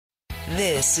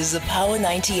This is a Power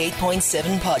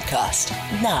 98.7 podcast.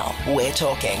 Now we're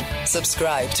talking.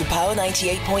 Subscribe to Power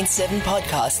 98.7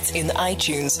 podcasts in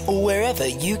iTunes or wherever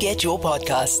you get your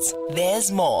podcasts.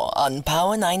 There's more on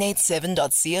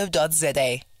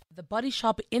power987.co.za. The Body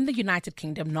Shop in the United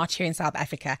Kingdom, not here in South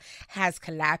Africa, has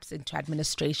collapsed into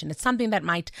administration. It's something that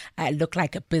might look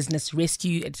like a business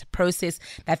rescue. It's a process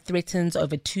that threatens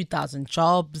over 2,000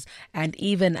 jobs and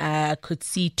even could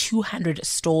see 200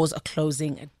 stores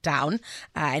closing down.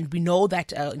 And we know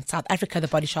that in South Africa, the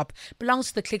Body Shop belongs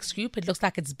to the Clicks Group. It looks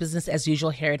like it's business as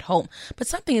usual here at home. But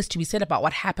something is to be said about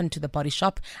what happened to the Body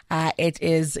Shop. It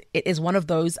is one of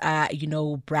those,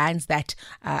 brands that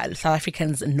South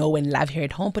Africans know and love here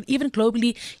at home. But even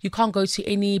globally, you can't go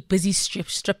to any busy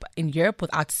strip in Europe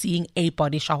without seeing a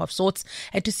Body Shop of sorts.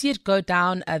 And to see it go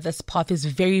down this path is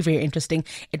very, very interesting.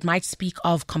 It might speak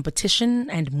of competition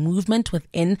and movement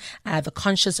within the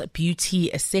conscious beauty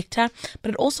sector,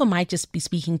 but it also might just be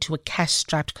speaking to a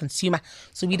cash-strapped consumer.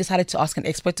 So we decided to ask an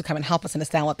expert to come and help us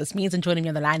understand what this means. And joining me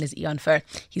on the line is Ian Fur.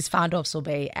 He's founder of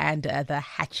Sorbet and the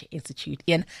Hatch Institute.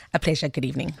 Ian, a pleasure. Good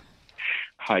evening.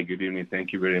 Hi, good evening.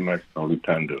 Thank you very much,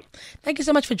 Olutando. Thank you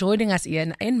so much for joining us,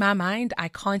 Ian. In my mind, I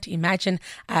can't imagine,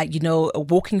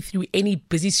 walking through any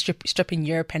busy strip in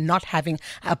Europe and not having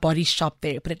a Body Shop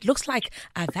there. But it looks like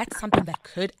that's something that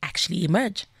could actually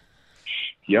emerge.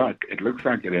 Yeah, it looks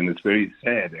like it, and it's very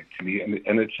sad, actually.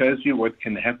 And it shows you what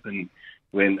can happen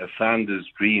when a founder's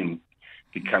dream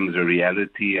becomes a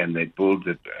reality and they build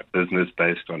a business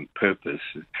based on purpose.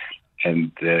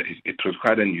 And it was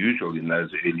quite unusual in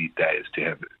those early days to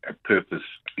have a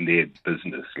purpose-led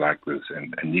business like this.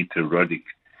 And Anita Roddick,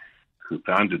 who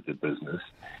founded the business,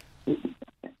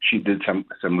 she did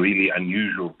some really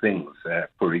unusual things.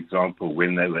 For example,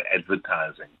 when they were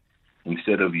advertising,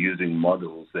 instead of using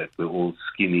models that were all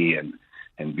skinny and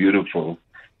beautiful,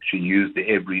 she used the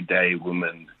everyday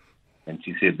woman. And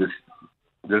she said,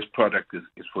 this product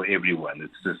is for everyone.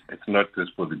 It's not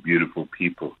just for the beautiful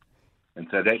people. And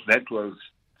so that was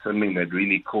something that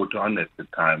really caught on at the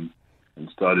time and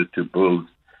started to build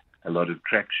a lot of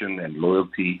traction and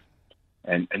loyalty.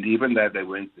 And even though they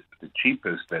weren't the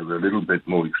cheapest, they were a little bit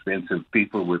more expensive,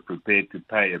 people were prepared to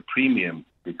pay a premium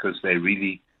because they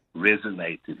really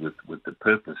resonated with the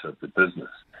purpose of the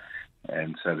business.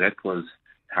 And so that was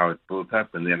how it built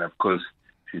up. And then, of course,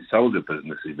 she sold the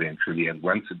business eventually. And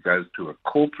once it goes to a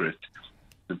corporate,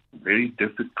 it's very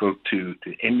difficult to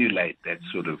emulate that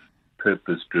sort of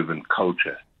purpose-driven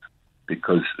culture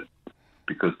because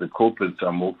the corporates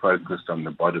are more focused on the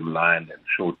bottom line and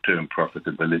short-term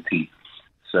profitability.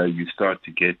 So you start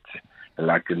to get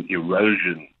like an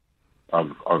erosion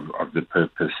of the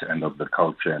purpose and of the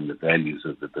culture and the values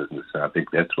of the business. So I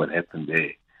think that's what happened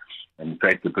there. And in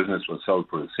fact, the business was sold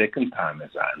for a second time,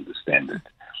 as I understand it,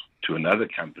 to another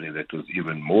company that was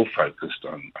even more focused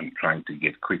on trying to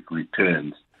get quick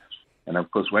returns. And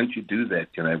of course, once you do that,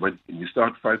 when you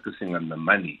start focusing on the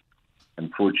money,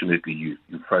 unfortunately, you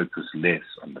focus less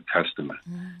on the customer.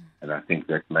 And I think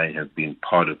that may have been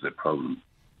part of the problem.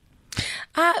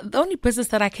 The only business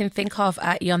that I can think of,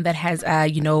 Ian, that has,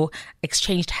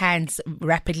 exchanged hands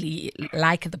rapidly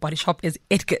like the Body Shop is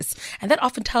Edgar's. And that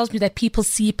often tells me that people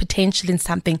see potential in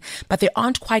something, but they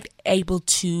aren't quite able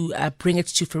to bring it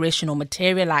to fruition or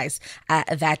materialize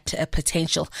that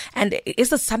potential. And is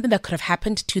this something that could have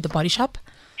happened to the Body Shop?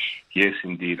 Yes,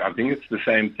 indeed. I think it's the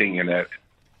same thing.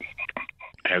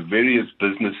 Various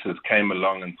businesses came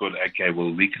along and thought, okay,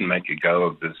 well, we can make a go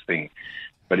of this thing.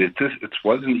 But it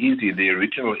wasn't easy. The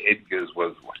original Edgar's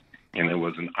was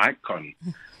an icon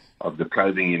of the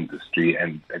clothing industry,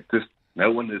 and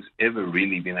no one has ever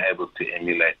really been able to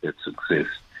emulate that success.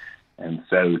 And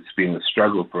so it's been a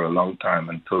struggle for a long time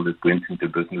until it went into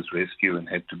business rescue and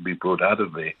had to be brought out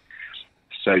of there.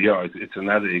 So yeah, it's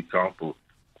another example.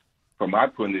 From my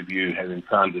point of view, having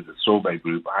founded the Sorbet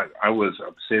Group, I was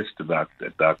obsessed about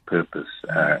purpose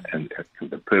and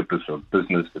the purpose of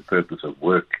business, the purpose of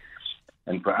work.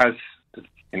 And for us,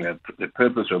 the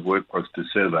purpose of work was to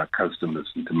serve our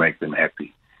customers and to make them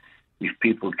happy. If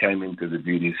people came into the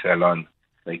beauty salon,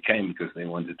 they came because they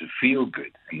wanted to feel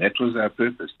good. And that was our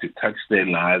purpose, to touch their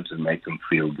lives and make them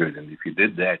feel good. And if you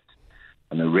did that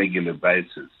on a regular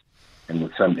basis and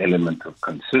with some element of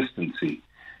consistency,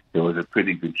 there was a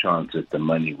pretty good chance that the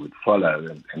money would follow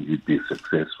and you'd be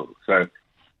successful. So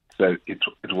it's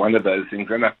one of those things.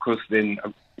 And of course, then,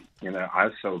 I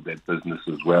sold that business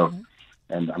as well. Mm-hmm.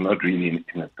 And I'm not really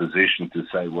in a position to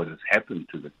say what has happened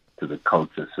to the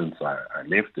culture since I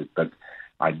left it, but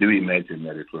I do imagine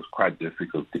that it was quite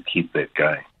difficult to keep that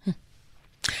going.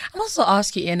 I'll also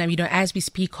ask you, Ian, as we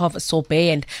speak of sorbet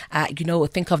and,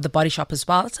 think of the Body Shop as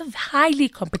well, it's a highly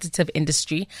competitive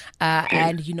industry.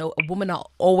 And, women are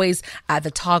always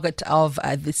the target of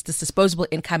this disposable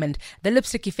income and the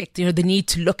lipstick effect, the need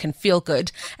to look and feel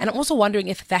good. And I'm also wondering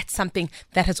if that's something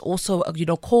that has also,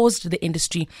 caused the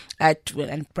industry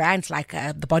and brands like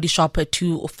the Body Shop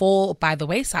to fall by the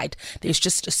wayside. There's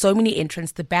just so many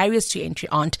entrants. The barriers to entry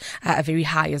aren't very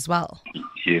high as well.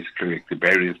 Yes, correct. The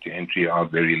barriers to entry are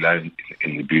very low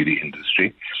in the beauty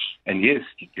industry. And yes,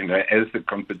 as the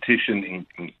competition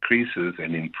increases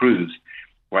and improves,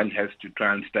 one has to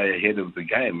try and stay ahead of the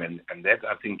game. And that,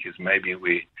 I think, is maybe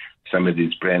where some of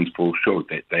these brands fall short.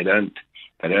 They don't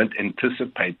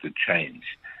anticipate the change,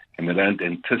 and they don't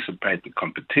anticipate the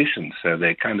competition. So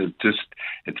they kind of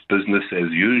it's business as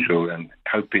usual, and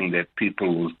hoping that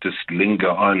people will just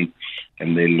linger on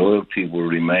and their loyalty will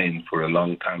remain for a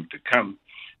long time to come.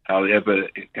 However,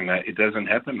 it doesn't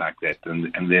happen like that,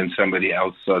 and then somebody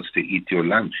else starts to eat your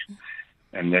lunch,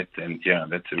 and that's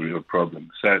a real problem.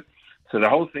 So the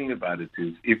whole thing about it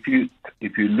is, if you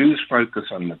lose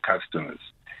focus on the customers,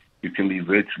 you can be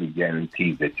virtually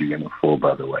guaranteed that you're going to fall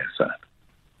by the wayside.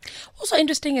 Also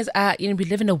interesting is, we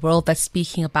live in a world that's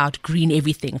speaking about green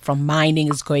everything. From mining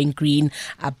is going green,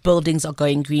 buildings are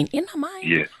going green. In my mind,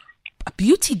 yes.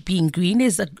 Beauty being green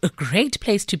is a great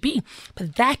place to be,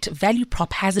 but that value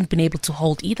prop hasn't been able to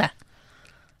hold either.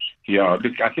 Yeah,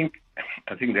 look, I think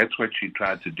that's what she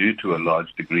tried to do to a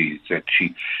large degree. Is that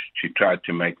she tried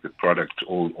to make the product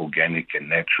all organic and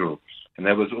natural, and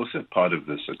that was also part of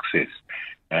the success.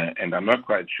 And I'm not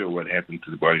quite sure what happened to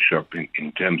the Body Shop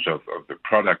in terms of the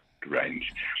product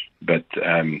range, but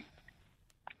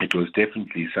it was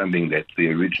definitely something that the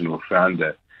original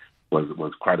founder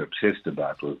was quite obsessed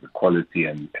about, was the quality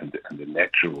and the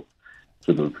natural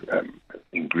sort of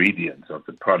ingredients of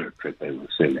the products that they were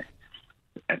selling.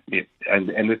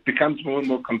 And it becomes more and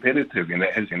more competitive.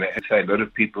 As I say, a lot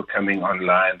of people coming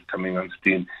online, coming on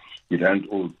Steam. You don't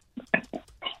all,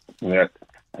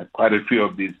 quite a few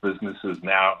of these businesses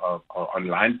now are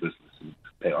online businesses.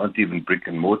 They aren't even brick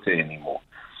and mortar anymore.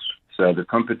 So the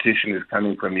competition is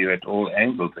coming from you at all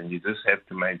angles, and you just have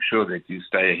to make sure that you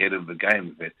stay ahead of the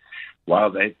game. That while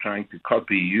they're trying to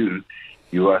copy you,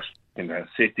 you are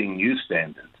setting new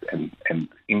standards and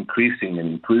increasing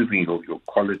and improving your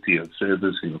quality of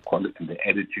service and your quality and the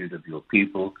attitude of your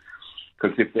people.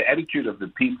 Because if the attitude of the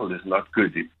people is not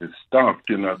good, if the staff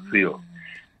do not feel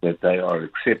that they are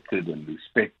accepted and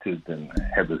respected and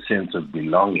have a sense of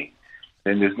belonging,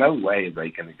 then there's no way they're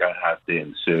going to go out there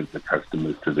and serve the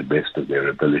customers to the best of their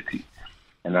ability.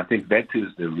 And I think that is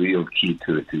the real key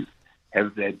to it, is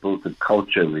have they built a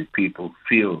culture where people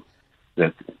feel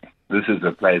that this is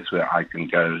a place where I can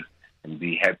go and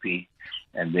be happy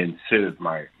and then serve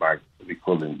my we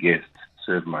call them guests,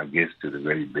 serve my guests to the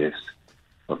very best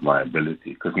of my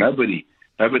ability. Because nobody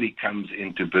comes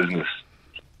into business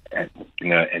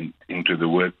and into the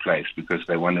workplace because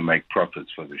they want to make profits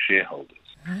for the shareholders.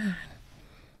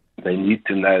 They need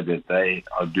to know that they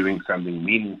are doing something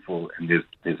meaningful and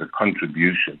there's a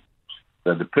contribution.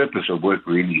 So the purpose of work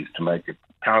really is to make a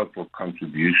powerful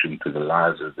contribution to the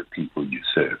lives of the people you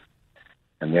serve.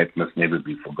 And that must never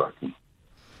be forgotten.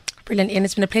 Brilliant, Ian.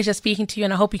 It's been a pleasure speaking to you,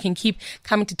 and I hope you can keep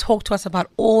coming to talk to us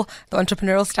about all the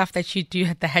entrepreneurial stuff that you do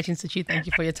at the Hatch Institute. Thank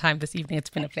you for your time this evening.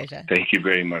 It's been a pleasure. Thank you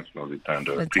very much,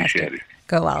 Nolitando. I appreciate it.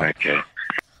 Go well. Okay.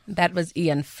 That was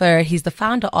Ian Furr. He's the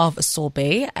founder of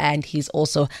Sorbet, and he's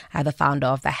also the founder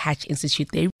of the Hatch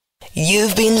Institute.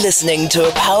 You've been listening to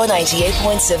a Power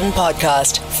 98.7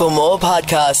 podcast. For more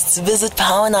podcasts, visit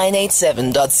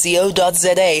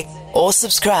power987.co.za or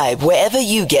subscribe wherever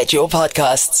you get your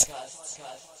podcasts.